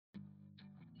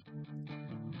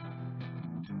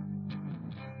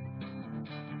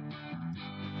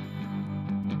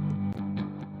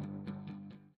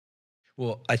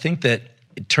Well, I think that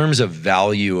in terms of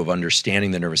value of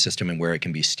understanding the nervous system and where it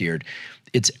can be steered,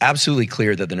 it's absolutely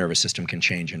clear that the nervous system can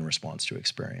change in response to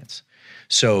experience.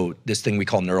 So this thing we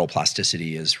call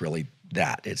neuroplasticity is really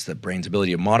that. It's the brain's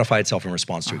ability to modify itself in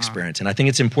response to experience. And I think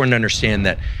it's important to understand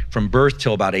that from birth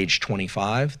till about age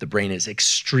 25, the brain is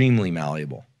extremely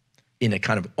malleable in a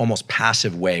kind of almost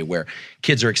passive way where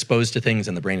kids are exposed to things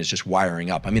and the brain is just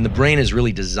wiring up. I mean, the brain is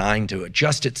really designed to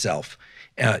adjust itself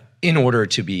in order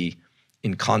to be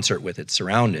in concert with its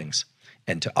surroundings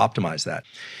and to optimize that.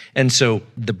 And so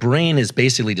the brain is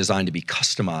basically designed to be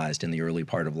customized in the early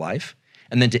part of life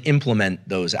and then to implement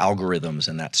those algorithms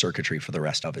and that circuitry for the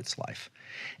rest of its life.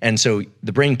 And so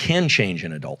the brain can change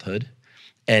in adulthood,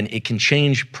 and it can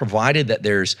change provided that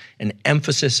there's an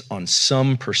emphasis on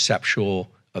some perceptual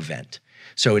event.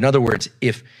 So in other words,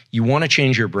 if you want to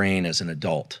change your brain as an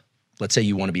adult, let's say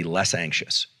you want to be less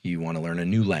anxious, you want to learn a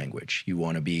new language, you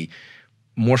want to be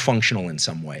more functional in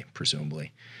some way,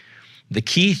 presumably. The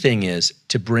key thing is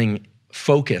to bring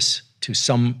focus to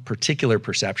some particular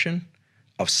perception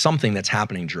of something that's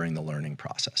happening during the learning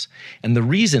process. And the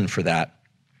reason for that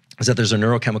is that there's a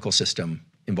neurochemical system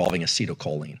involving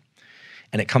acetylcholine.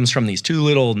 And it comes from these two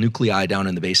little nuclei down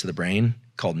in the base of the brain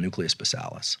called nucleus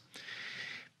basalis.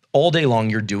 All day long,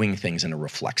 you're doing things in a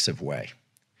reflexive way.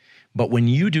 But when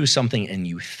you do something and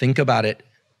you think about it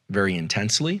very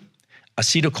intensely,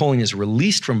 acetylcholine is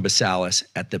released from basalis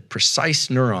at the precise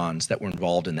neurons that were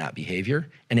involved in that behavior,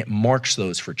 and it marks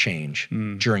those for change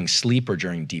during sleep or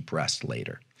during deep rest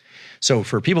later. So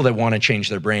for people that want to change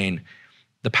their brain,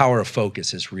 the power of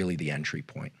focus is really the entry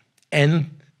point, and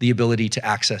the ability to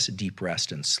access deep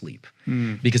rest and sleep.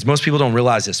 Because most people don't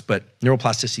realize this, but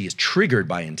neuroplasticity is triggered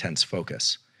by intense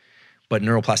focus, but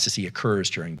neuroplasticity occurs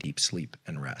during deep sleep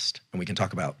and rest. And we can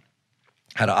talk about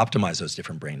how to optimize those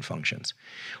different brain functions.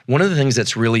 One of the things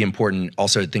that's really important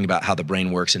also to think about how the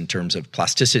brain works in terms of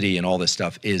plasticity and all this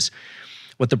stuff is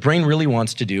what the brain really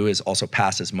wants to do is also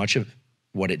pass as much of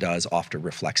what it does off to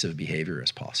reflexive behavior as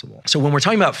possible. So when we're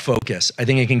talking about focus, I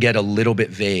think it can get a little bit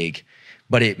vague,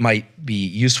 but it might be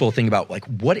useful to think about like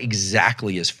what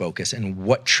exactly is focus and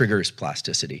what triggers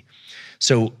plasticity.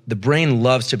 So the brain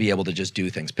loves to be able to just do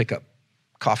things, pick up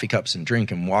coffee cups and drink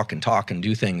and walk and talk and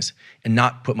do things and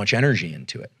not put much energy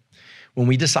into it. When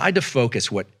we decide to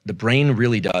focus, what the brain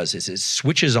really does is it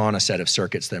switches on a set of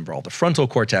circuits that involve the frontal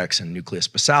cortex and nucleus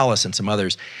basalis and some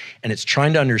others, and it's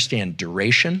trying to understand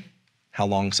duration, how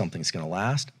long something's going to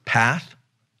last, path,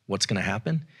 what's going to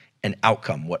happen, and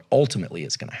outcome, what ultimately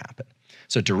is going to happen.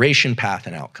 So duration, path,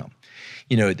 and outcome.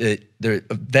 You know, the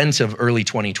events of early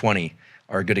 2020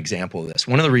 are a good example of this.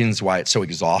 One of the reasons why it's so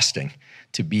exhausting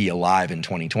to be alive in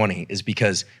 2020 is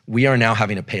because we are now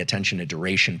having to pay attention to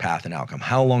duration, path, and outcome.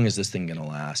 How long is this thing going to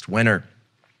last? When are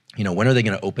they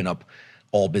going to open up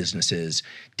all businesses?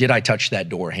 Did I touch that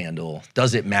door handle?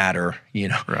 Does it matter?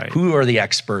 Right. Who are the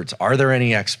experts? Are there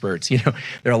any experts? There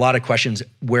are a lot of questions,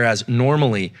 whereas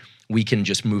normally we can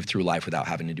just move through life without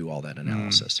having to do all that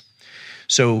analysis.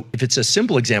 So if it's a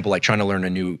simple example like trying to learn a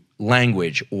new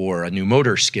language or a new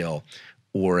motor skill,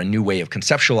 or a new way of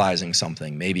conceptualizing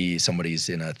something. Maybe somebody's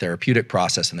in a therapeutic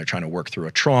process and they're trying to work through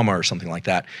a trauma or something like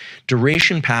that.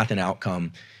 Duration, path, and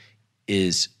outcome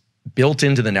is built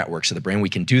into the networks of the brain. We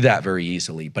can do that very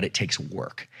easily, but it takes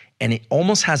work. And it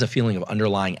almost has a feeling of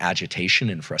underlying agitation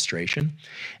and frustration.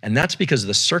 And that's because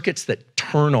the circuits that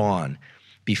turn on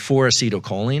before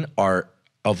acetylcholine are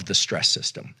of the stress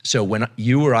system. So when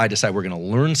you or I decide we're going to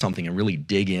learn something and really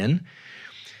dig in,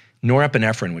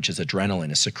 norepinephrine, which is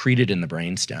adrenaline, is secreted in the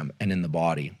brainstem and in the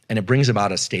body, and it brings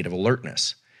about a state of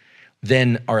alertness.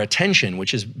 Then our attention,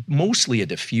 which is mostly a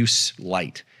diffuse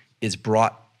light, is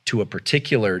brought to a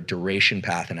particular duration,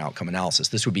 path, and outcome analysis.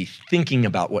 This would be thinking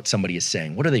about what somebody is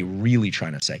saying. What are they really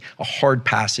trying to say? A hard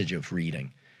passage of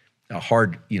reading, a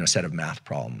hard set of math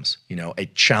problems, a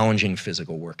challenging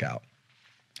physical workout.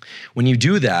 When you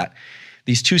do that,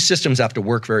 these two systems have to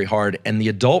work very hard, and the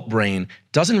adult brain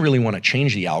doesn't really want to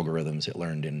change the algorithms it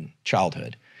learned in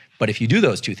childhood. But if you do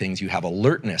those two things, you have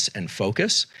alertness and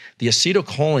focus. The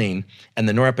acetylcholine and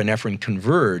the norepinephrine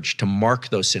converge to mark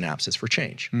those synapses for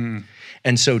change.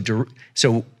 And so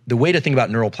the way to think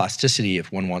about neuroplasticity,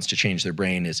 if one wants to change their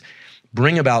brain, is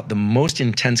bring about the most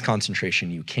intense concentration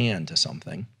you can to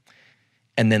something,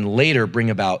 and then later bring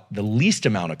about the least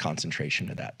amount of concentration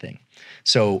to that thing.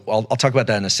 So I'll talk about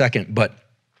that in a second, but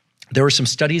there were some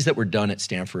studies that were done at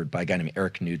Stanford by a guy named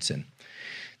Eric Knudsen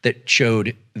that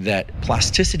showed that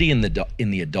plasticity in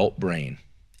the adult brain,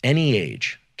 any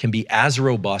age, can be as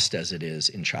robust as it is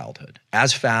in childhood,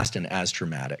 as fast and as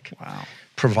dramatic. Wow.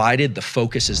 Provided the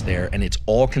focus is there, and it's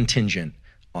all contingent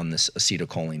on this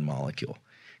acetylcholine molecule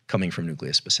coming from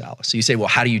nucleus basalis. So you say, well,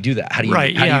 how do you do that? How do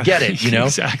you get it, you know?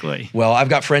 Exactly. Well, I've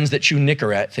got friends that chew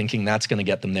Nicorette thinking that's going to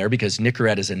get them there because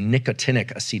Nicorette is a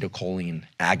nicotinic acetylcholine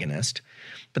agonist,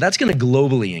 but that's going to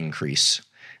globally increase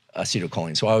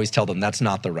acetylcholine. So I always tell them that's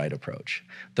not the right approach.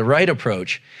 The right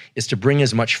approach is to bring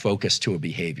as much focus to a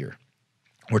behavior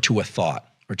or to a thought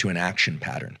or to an action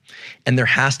pattern. And there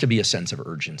has to be a sense of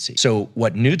urgency. So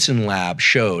what Knudsen lab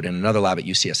showed, and another lab at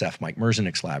UCSF, Mike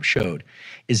Merzenich's lab showed,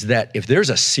 is that if there's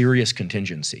a serious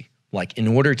contingency, like in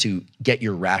order to get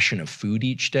your ration of food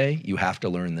each day, you have to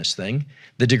learn this thing,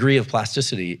 the degree of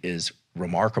plasticity is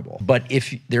remarkable. But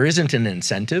if there isn't an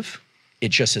incentive,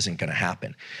 it just isn't going to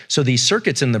happen. So these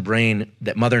circuits in the brain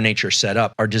that Mother Nature set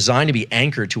up are designed to be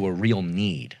anchored to a real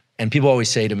need. And people always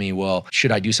say to me, well,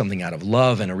 should I do something out of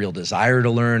love and a real desire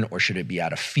to learn, or should it be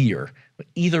out of fear? But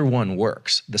either one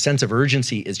works. The sense of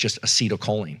urgency is just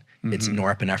acetylcholine. It's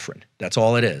norepinephrine. That's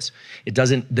all it is.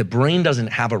 The brain doesn't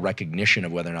have a recognition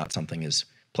of whether or not something is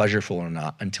pleasurable or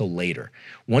not until later.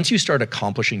 Once you start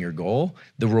accomplishing your goal,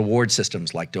 the reward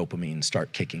systems like dopamine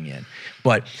start kicking in.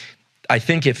 But I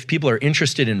think if people are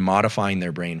interested in modifying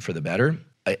their brain for the better,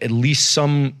 at least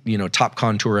some, top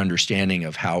contour understanding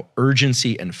of how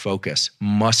urgency and focus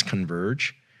must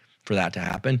converge for that to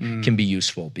happen can be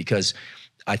useful, because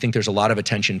I think there's a lot of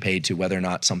attention paid to whether or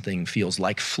not something feels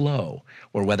like flow,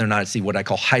 or whether or not it's what I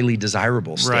call highly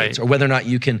desirable states, or whether or not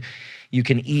you can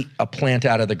eat a plant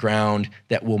out of the ground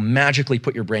that will magically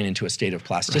put your brain into a state of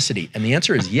plasticity. And the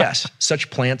answer is yes, such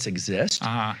plants exist,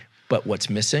 but what's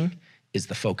missing is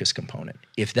the focus component.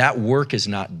 If that work is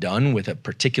not done with a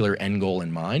particular end goal in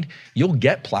mind, you'll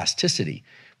get plasticity,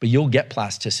 but you'll get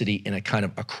plasticity in a kind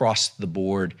of across the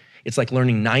board. It's like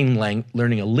learning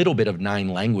a little bit of 9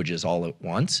 languages all at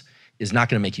once is not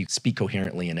going to make you speak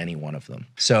coherently in any one of them.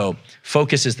 So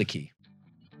focus is the key.